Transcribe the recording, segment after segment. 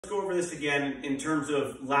Let's go over this again in terms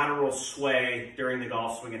of lateral sway during the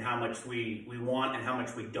golf swing and how much we want and how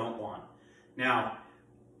much we don't want. Now,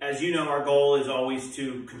 as you know, our goal is always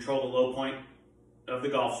to control the low point of the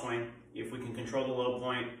golf swing. If we can control the low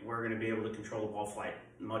point, we're going to be able to control the ball flight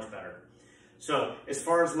much better. So as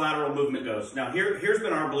far as lateral movement goes, now here's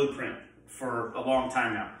been our blueprint for a long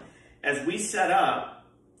time now. As we set up,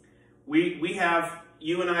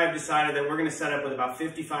 you and I have decided that we're going to set up with about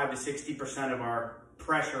 55 to 60% of our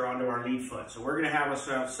pressure onto our lead foot. So we're going to have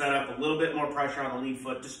ourselves set up a little bit more pressure on the lead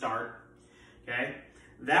foot to start. Okay.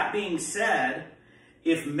 That being said,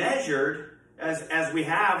 if measured, as we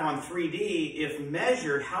have on 3D, if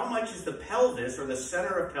measured, how much is the pelvis or the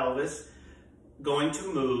center of pelvis going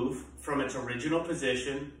to move from its original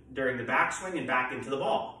position during the backswing and back into the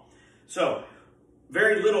ball? So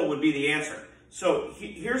very little would be the answer. So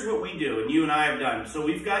here's what we do, and you and I have done. So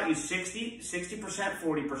we've got you 60%,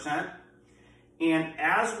 40%. And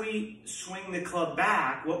as we swing the club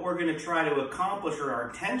back, what we're going to try to accomplish, or our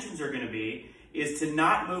intentions are going to be, is to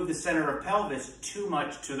not move the center of pelvis too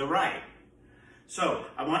much to the right. So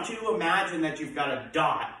I want you to imagine that you've got a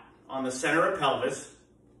dot on the center of pelvis,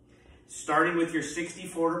 starting with your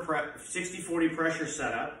 60-40 pressure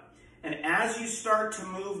setup. And as you start to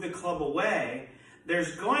move the club away,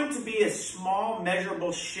 there's going to be a small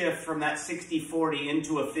measurable shift from that 60-40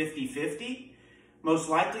 into a 50-50, most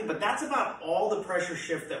likely, but that's about all the pressure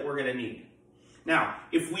shift that we're going to need. Now,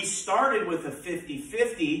 if we started with a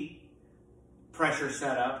 50-50 pressure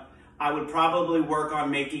setup, I would probably work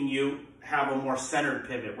on making you have a more centered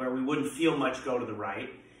pivot where we wouldn't feel much go to the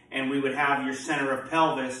right, and we would have your center of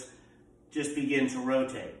pelvis just begin to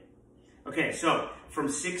rotate. Okay, so from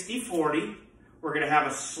 60-40, we're going to have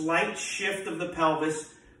a slight shift of the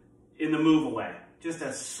pelvis in the move away. Just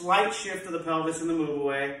a slight shift of the pelvis in the move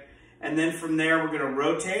away. And then from there, we're going to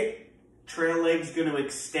rotate. Trail leg's going to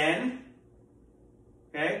extend.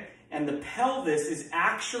 Okay? And the pelvis is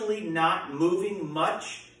actually not moving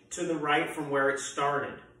much to the right from where it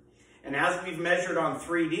started. And as we've measured on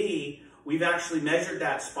 3D, we've actually measured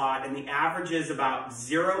that spot, and the average is about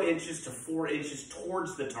 0 inches to 4 inches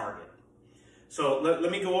towards the target. So let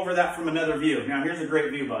me go over that from another view. Now here's a great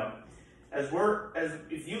view, bud.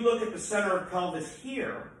 If you look at the center of pelvis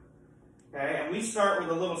here, okay, and we start with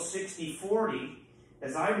a little 60-40,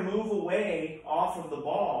 as I move away off of the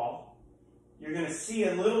ball, you're going to see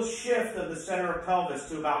a little shift of the center of pelvis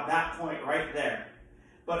to about that point right there.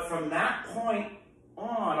 But from that point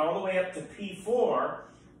on, all the way up to P4,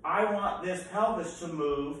 I want this pelvis to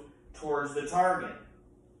move towards the target.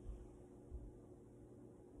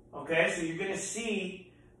 Okay, so you're going to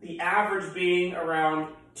see the average being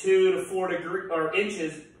around 2 to 4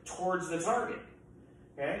 inches towards the target.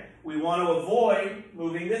 Okay, we want to avoid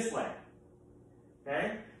moving this way.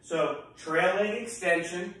 Okay, so trail leg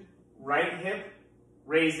extension, right hip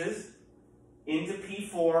raises into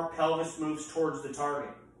P4, pelvis moves towards the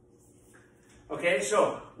target. Okay,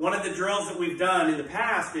 so one of the drills that we've done in the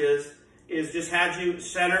past is just had you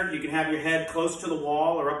centered. You can have your head close to the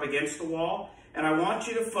wall or up against the wall. And I want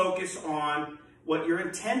you to focus on what your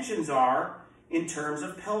intentions are in terms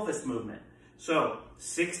of pelvis movement. So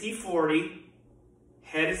 60-40,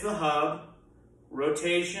 head is the hub,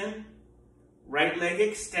 rotation, right leg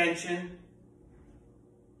extension,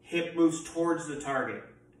 hip moves towards the target.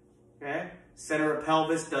 Okay? Center of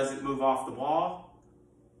pelvis doesn't move off the ball,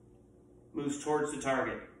 moves towards the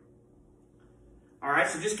target. All right,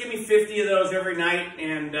 so just give me 50 of those every night,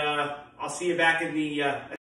 and I'll see you back in the